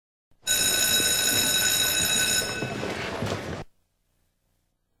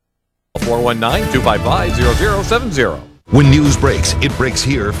419-255-0070. When news breaks, it breaks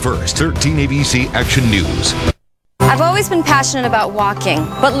here first. 13 ABC Action News. I've always been passionate about walking,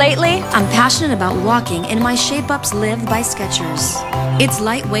 but lately, I'm passionate about walking in my Shape-Ups Liv by Skechers. Its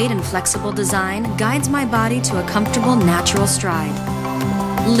lightweight and flexible design guides my body to a comfortable, natural stride.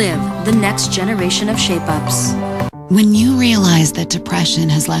 Liv, the next generation of Shape-Ups. When you realize that depression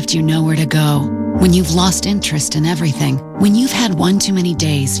has left you nowhere to go, when you've lost interest in everything, when you've had one too many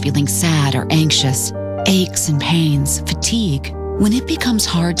days feeling sad or anxious, aches and pains, fatigue, when it becomes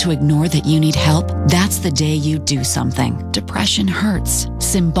hard to ignore that you need help, that's the day you do something. Depression hurts.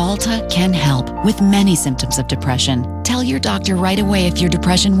 Cymbalta can help with many symptoms of depression. Tell your doctor right away if your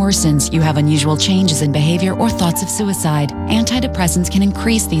depression worsens, you have unusual changes in behavior, or thoughts of suicide. Antidepressants can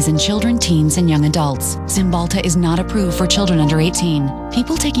increase these in children, teens, and young adults. Cymbalta is not approved for children under 18.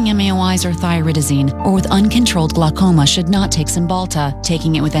 People taking MAOIs or thyroidazine or with uncontrolled glaucoma should not take Cymbalta.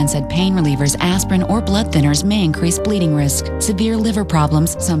 Taking it with NSAID pain relievers, aspirin, or blood thinners may increase bleeding risk. Severe liver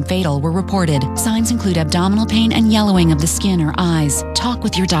problems, some fatal, were reported. Signs include abdominal pain and yellowing of the skin or eyes. Talk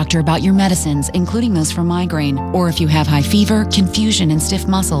with your doctor about your medicines, including those for migraine, or if you have high fever, confusion, and stiff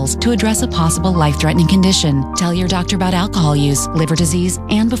muscles, to address a possible life-threatening condition. Tell your doctor about alcohol use, liver disease,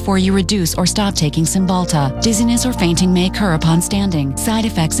 and before you reduce or stop taking Cymbalta. Dizziness or fainting may occur upon standing. Side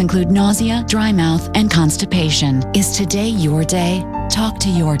effects include nausea, dry mouth, and constipation. Is today your day? Talk to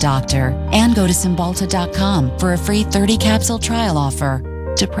your doctor and go to Cymbalta.com for a free 30-capsule trial offer.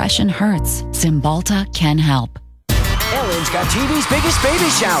 Depression hurts. Cymbalta can help. Ellen's got TV's biggest baby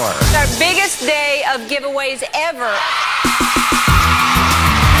shower. It's our biggest day of giveaways ever.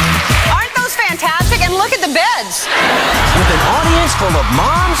 Aren't those fantastic? And look at the beds. With an audience full of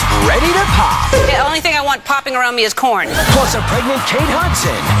moms ready to pop. The only thing I want popping around me is corn. Plus a pregnant Kate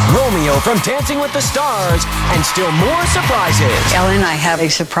Hudson, Romeo from Dancing with the Stars, and still more surprises. Ellen, I have a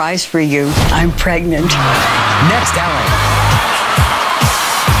surprise for you. I'm pregnant. Next, Ellen.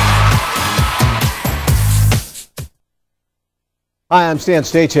 Hi, I'm Stan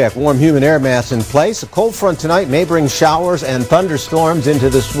Stachak. Warm, humid air mass in place. A cold front tonight may bring showers and thunderstorms into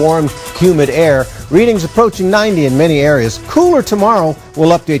this warm, humid air. Readings approaching 90 in many areas. Cooler tomorrow.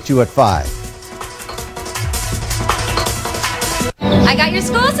 We'll update you at 5. I got your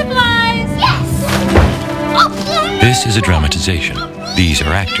school supplies. Yes! This is a dramatization. These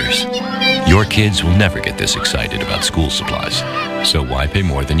are actors. Your kids will never get this excited about school supplies. So why pay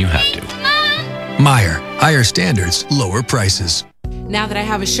more than you have to? Meijer. Higher standards, lower prices. Now that I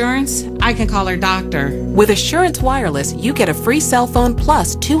have Assurance, I can call our doctor. With Assurance Wireless, you get a free cell phone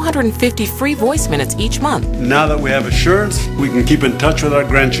plus 250 free voice minutes each month. Now that we have Assurance, we can keep in touch with our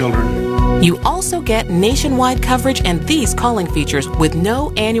grandchildren. You also get nationwide coverage and these calling features with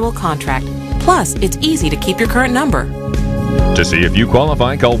no annual contract. Plus, it's easy to keep your current number. To see if you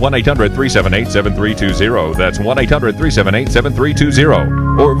qualify, call 1-800-378-7320. That's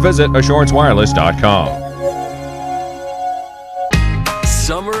 1-800-378-7320. Or visit AssuranceWireless.com.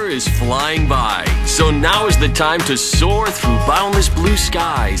 Summer is flying by, so now is the time to soar through boundless blue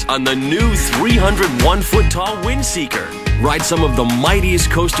skies on the new 301-foot-tall Windseeker. Ride some of the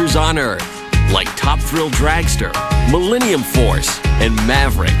mightiest coasters on Earth, like Top Thrill Dragster, Millennium Force, and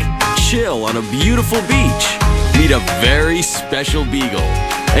Maverick. Chill on a beautiful beach, meet a very special beagle,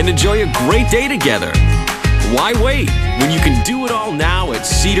 and enjoy a great day together. Why wait when you can do it all now at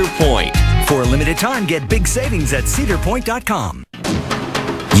Cedar Point? For a limited time, get big savings at cedarpoint.com.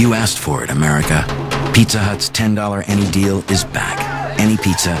 You asked for it, America. Pizza Hut's $10 any deal is back. Any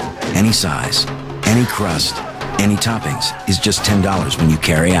pizza, any size, any crust, any toppings is just $10 when you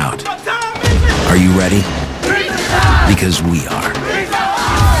carry out. Are you ready? Because we are.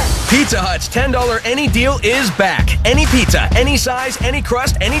 Pizza Hut's $10 any deal is back. Any pizza, any size, any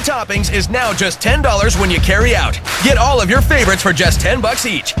crust, any toppings is now just $10 when you carry out. Get all of your favorites for just $10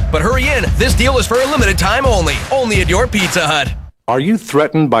 each. But hurry in, this deal is for a limited time only. Only at your Pizza Hut. Are you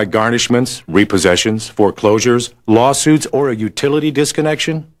threatened by garnishments, repossessions, foreclosures, lawsuits, or a utility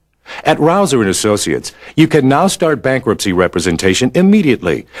disconnection? At Rauser Associates, you can now start bankruptcy representation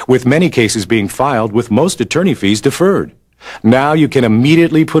immediately, with many cases being filed with most attorney fees deferred. Now you can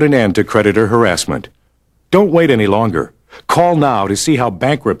immediately put an end to creditor harassment. Don't wait any longer. Call now to see how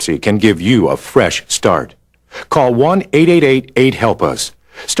bankruptcy can give you a fresh start. Call 1-888-8-HELP-US.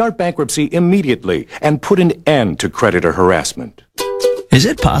 Start bankruptcy immediately and put an end to creditor harassment. Is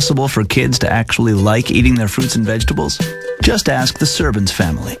it possible for kids to actually like eating their fruits and vegetables? Just ask the Serbins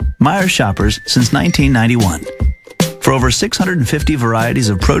family, Meijer shoppers since 1991. For over 650 varieties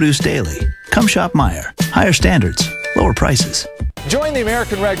of produce daily, come shop Meijer. Higher standards, lower prices. Join the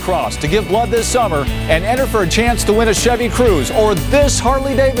American Red Cross to give blood this summer and enter for a chance to win a Chevy Cruze or this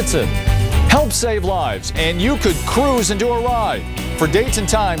Harley Davidson. Help save lives, and you could cruise into a ride. For dates and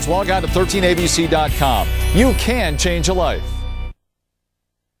times, log on to 13abc.com. You can change a life.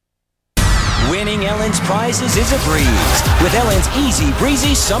 Winning Ellen's prizes is a breeze with Ellen's easy,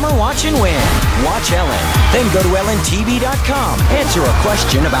 breezy summer watch and win. Watch Ellen, then go to ellentv.com, answer a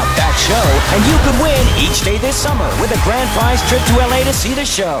question about that show, and you could win each day this summer with a grand prize trip to LA to see the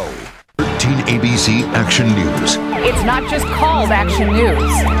show. 13 ABC Action News. It's not just called Action News.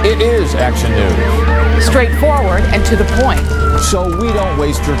 It is Action News. Straightforward and to the point. So we don't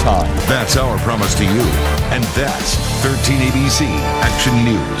waste your time. That's our promise to you. And that's 13 ABC Action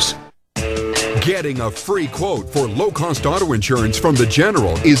News. Getting a free quote for low-cost auto insurance from the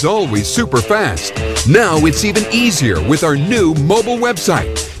General is always super fast. Now it's even easier with our new mobile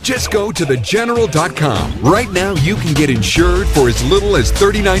website. Just go to thegeneral.com. Right now you can get insured for as little as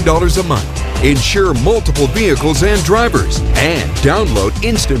 $39 a month. Insure multiple vehicles and drivers, and download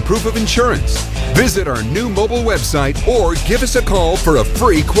instant proof of insurance. Visit our new mobile website or give us a call for a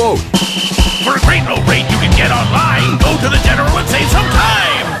free quote. For a great low rate you can get online, go to the General and save some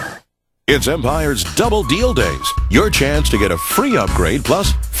time. It's Empire's Double Deal Days. Your chance to get a free upgrade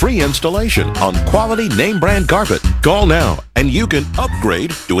plus free installation on quality name brand carpet. Call now and you can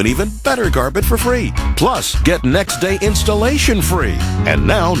upgrade to an even better carpet for free. Plus, get next day installation free. And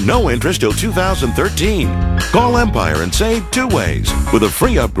now, no interest till 2013. Call Empire and save two ways with a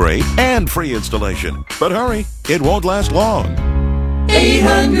free upgrade and free installation. But hurry, it won't last long.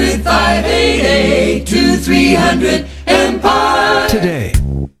 800-588-2300 Empire. Today.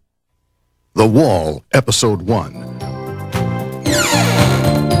 The Wall, Episode 1.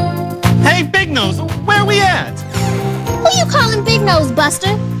 Hey, Big Nose, where we at? Who you calling Big Nose, Buster?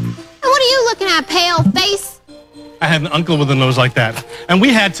 And what are you looking at, pale face? I had an uncle with a nose like that, and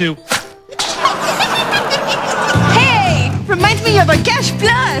we had to... Hey, reminds me of a Cash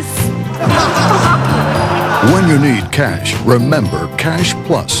Plus. When you need cash, remember Cash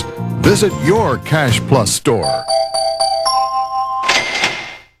Plus. Visit your Cash Plus store.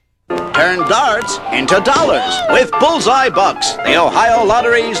 Turn darts into dollars with Bullseye Bucks, the Ohio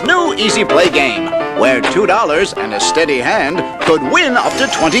Lottery's new easy play game, where $2 and a steady hand could win up to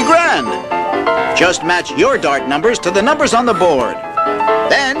 20 grand. Just match your dart numbers to the numbers on the board.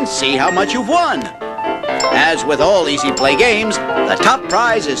 Then see how much you've won. As with all easy play games, the top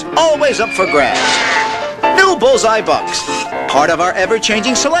prize is always up for grabs. New Bullseye Bucks, part of our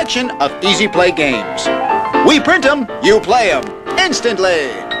ever-changing selection of easy play games. We print them, you play them,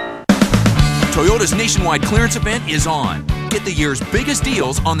 instantly. Toyota's nationwide clearance event is on. Get the year's biggest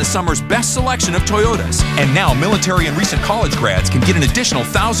deals on the summer's best selection of Toyotas. And now military and recent college grads can get an additional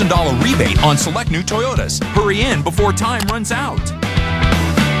 $1,000 rebate on select new Toyotas. Hurry in before time runs out.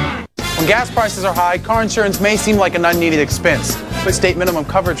 When gas prices are high, car insurance may seem like an unneeded expense, but state minimum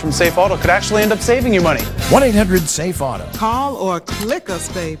coverage from Safe Auto could actually end up saving you money. 1-800-SAFE-AUTO. Call or click us,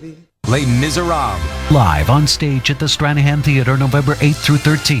 baby. Les Miserables. Live on stage at the Stranahan Theater November 8th through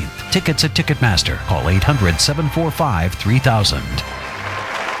 13th. Tickets at Ticketmaster. Call 800-745-3000.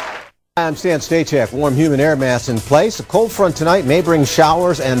 I'm Stan Stachak. Warm humid air mass in place. A cold front tonight may bring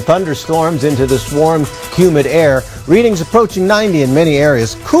showers and thunderstorms into this warm, humid air. Readings approaching 90 in many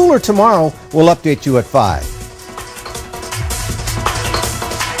areas. Cooler tomorrow. We'll update you at 5.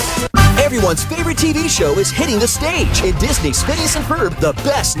 Everyone's favorite TV show is hitting the stage in Disney's Phineas and Ferb, the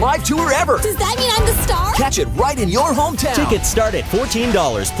best live tour ever. Does that mean I'm the star? Catch it right in your hometown. Tickets start at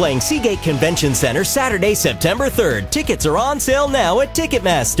 $14 playing Seagate Convention Center Saturday, September 3rd. Tickets are on sale now at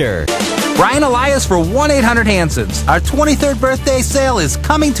Ticketmaster. Brian Elias for 1-800-Hansons. Our 23rd birthday sale is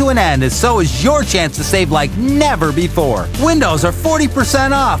coming to an end, and so is your chance to save like never before. Windows are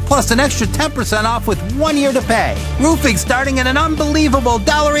 40% off, plus an extra 10% off with 1 year to pay. Roofing starting at an unbelievable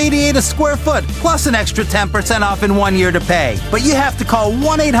 $1.88 a square foot, plus an extra 10% off in 1 year to pay. But you have to call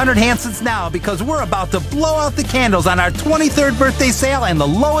 1-800-Hansons now because we're about to blow out the candles on our 23rd birthday sale and the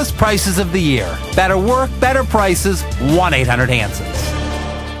lowest prices of the year. Better work, better prices, 1-800-Hansons.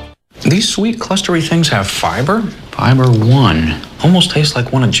 These sweet clustery things have fiber? Fiber 1. Almost tastes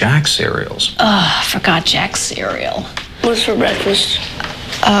like one of Jack's cereals. I forgot Jack's cereal. What's for breakfast?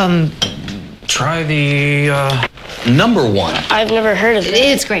 Try the, number 1. I've never heard of it.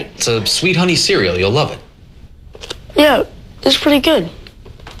 It's great. It's a sweet honey cereal. You'll love it. Yeah, it's pretty good.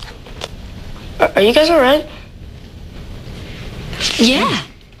 Are you guys all right? Yeah.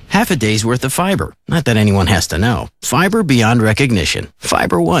 Half a day's worth of fiber. Not that anyone has to know. Fiber beyond recognition.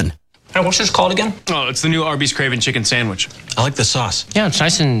 Fiber 1. Hey, what's this called again? Oh, it's the new Arby's Craven Chicken Sandwich. I like the sauce. Yeah, it's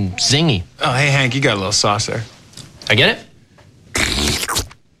nice and zingy. Oh, hey, Hank, you got a little sauce there. I get it?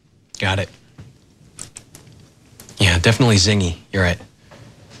 Got it. Yeah, definitely zingy. You're right.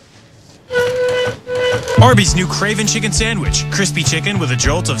 Arby's new Craven Chicken Sandwich. Crispy chicken with a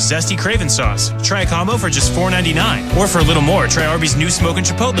jolt of zesty Craven sauce. Try a combo for just $4.99. Or for a little more, try Arby's new Smokin'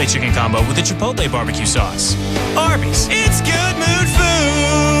 Chipotle Chicken Combo with a Chipotle barbecue sauce. Arby's, it's good mood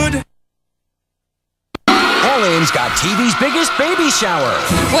food! Ellen's got TV's biggest baby shower.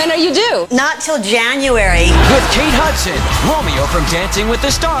 When are you due? Not till January. With Kate Hudson, Romeo from Dancing with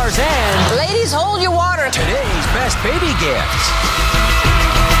the Stars, and... Ladies, hold your water. Today's best baby gifts.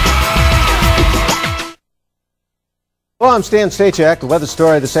 Well, I'm Stan Stachak. The weather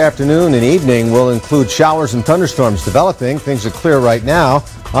story this afternoon and evening will include showers and thunderstorms developing. Things are clear right now.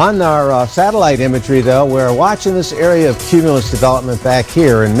 On our satellite imagery, though, we're watching this area of cumulus development back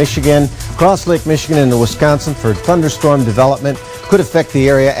here in Michigan, across Lake Michigan into Wisconsin for thunderstorm development. Could affect the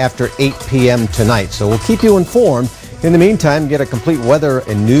area after 8 p.m. tonight. So we'll keep you informed. In the meantime, get a complete weather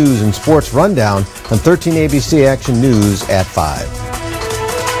and news and sports rundown on 13 ABC Action News at 5.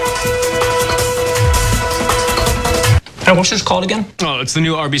 Hey, what's this called again? Oh, it's the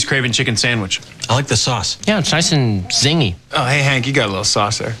new Arby's Craven Chicken Sandwich. I like the sauce. Yeah, it's nice and zingy. Oh, hey, Hank, you got a little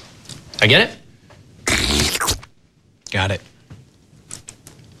sauce there. I get it? Got it.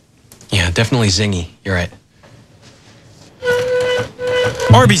 Yeah, definitely zingy. You're right.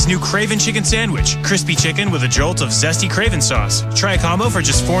 Arby's new Craven Chicken Sandwich. Crispy chicken with a jolt of zesty Craven sauce. Try a combo for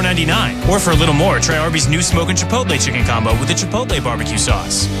just $4.99. Or for a little more, try Arby's new Smokin' Chipotle Chicken Combo with a Chipotle barbecue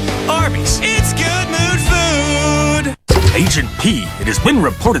sauce. Arby's, it's good mood food! Agent P, it has been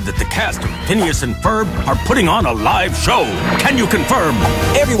reported that the cast of Phineas and Ferb are putting on a live show. Can you confirm?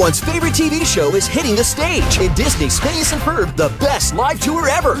 Everyone's favorite TV show is hitting the stage in Disney's Phineas and Ferb, the best live tour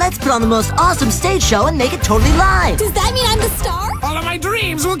ever. Let's put on the most awesome stage show and make it totally live. Does that mean I'm the star? All of my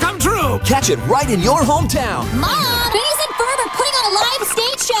dreams will come true. Catch it right in your hometown. Mom, Phineas and Ferb are putting on a live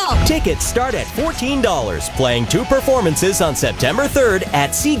stage show. Tickets start at $14, playing 2 performances on September 3rd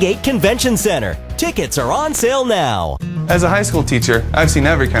at Seagate Convention Center. Tickets are on sale now. As a high school teacher, I've seen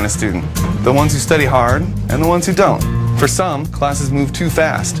every kind of student. The ones who study hard and the ones who don't. For some, classes move too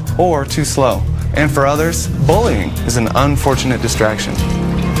fast or too slow. And for others, bullying is an unfortunate distraction.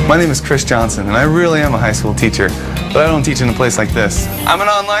 My name is Chris Johnson, and I really am a high school teacher, but I don't teach in a place like this. I'm an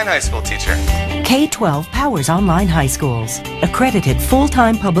online high school teacher. K-12 powers online high schools. Accredited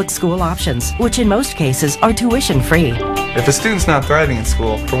full-time public school options, which in most cases are tuition-free. If a student's not thriving in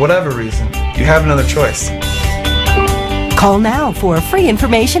school, for whatever reason, you have another choice. Call now for a free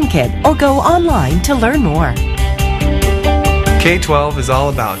information kit or go online to learn more. K-12 is all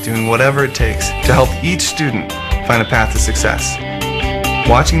about doing whatever it takes to help each student find a path to success.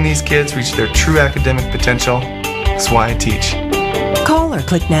 Watching these kids reach their true academic potential is why I teach. Call or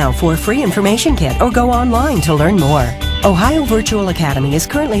click now for a free information kit or go online to learn more. Ohio Virtual Academy is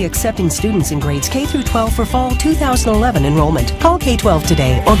currently accepting students in grades K through 12 for fall 2011 enrollment. Call K-12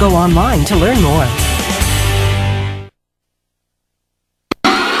 today or go online to learn more.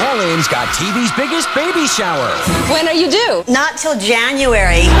 Ellen's got TV's biggest baby shower. When are you due? Not till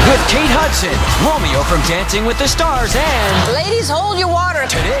January. With Kate Hudson, Romeo from Dancing with the Stars, and... Ladies, hold your water.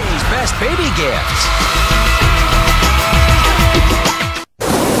 Today's best baby gifts.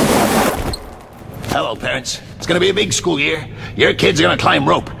 Hello, parents. It's going to be a big school year. Your kids are going to climb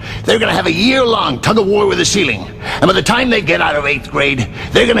rope. They're going to have a year-long tug-of-war with the ceiling. And by the time they get out of 8th grade,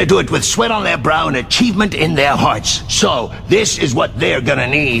 they're going to do it with sweat on their brow and achievement in their hearts. So, this is what they're going to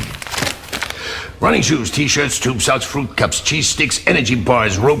need. Running shoes, t-shirts, tube socks, fruit cups, cheese sticks, energy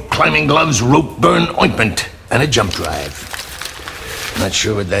bars, rope climbing gloves, rope burn ointment, and a jump drive. Not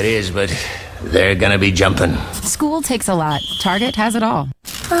sure what that is, but they're going to be jumping. School takes a lot. Target has it all.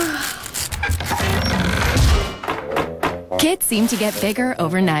 Kids seem to get bigger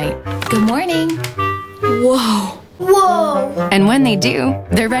overnight. Good morning. Whoa. Whoa. And when they do,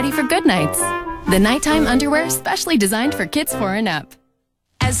 they're ready for good nights. The nighttime underwear specially designed for kids 4 and up.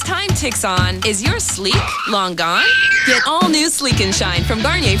 As time ticks on, is your sleek long gone? Get all new Sleek and Shine from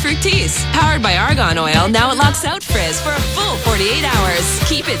Garnier Fructis. Powered by argan oil, now it locks out frizz for a full 48 hours.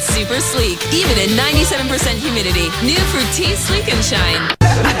 Keep it super sleek, even in 97% humidity. New Fructis Sleek and Shine.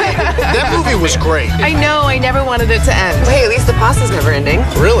 That movie was great. I know, I never wanted it to end. Hey, at least the pasta's never ending.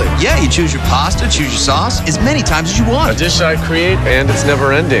 Really? Yeah, you choose your pasta, choose your sauce as many times as you want. A dish I create, and it's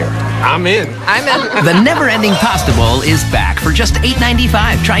never ending. I'm in. I'm in. The never-ending pasta bowl is back for just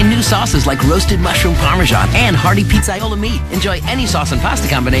 $8.95. Try new sauces like roasted mushroom parmesan and hearty pizzaiola meat. Enjoy any sauce and pasta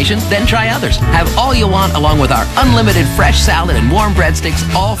combination, then try others. Have all you want along with our unlimited fresh salad and warm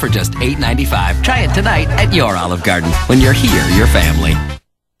breadsticks, all for just $8.95. Try it tonight at your Olive Garden. When you're here, your family.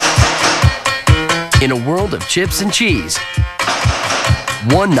 In a world of chips and cheese,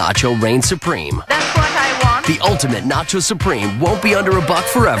 one nacho reigns supreme. That's what I want. The ultimate nacho supreme won't be under $1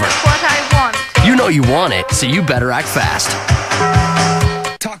 forever. That's what I want. You know you want it, so you better act fast.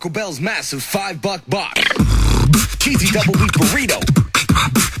 Taco Bell's massive $5 box. Cheesy double wheat burrito.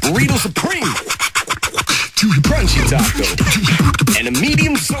 Burrito Supreme. Crunchy taco. And a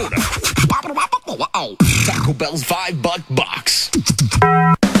medium soda. Taco Bell's $5 box.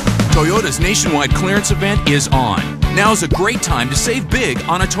 Toyota's nationwide clearance event is on. Now's a great time to save big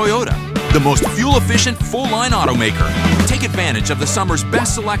on a Toyota, the most fuel-efficient, full-line automaker. Take advantage of the summer's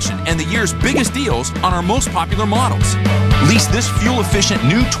best selection and the year's biggest deals on our most popular models. Lease this fuel-efficient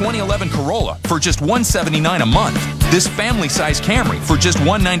new 2011 Corolla for just $179 a month, this family-size Camry for just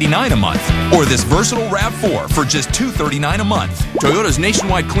 $199 a month, or this versatile RAV4 for just $239 a month. Toyota's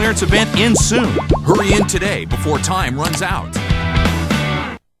nationwide clearance event ends soon. Hurry in today before time runs out.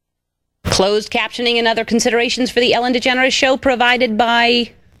 Closed captioning and other considerations for the Ellen DeGeneres Show provided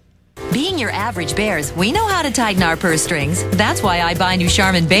by... Being your average bears, we know how to tighten our purse strings. That's why I buy new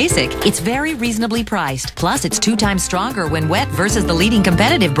Charmin Basic. It's very reasonably priced. Plus, it's 2 times stronger when wet versus the leading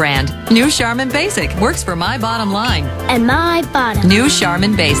competitive brand. New Charmin Basic works for my bottom line. And my bottom. New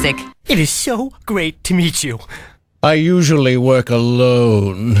Charmin Basic. It is so great to meet you. I usually work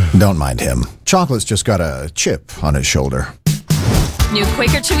alone. Don't mind him. Chocolate's just got a chip on his shoulder. New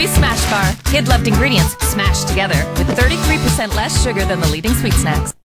Quaker Chewy Smash Bar. Kid-loved ingredients smashed together with 33% less sugar than the leading sweet snacks.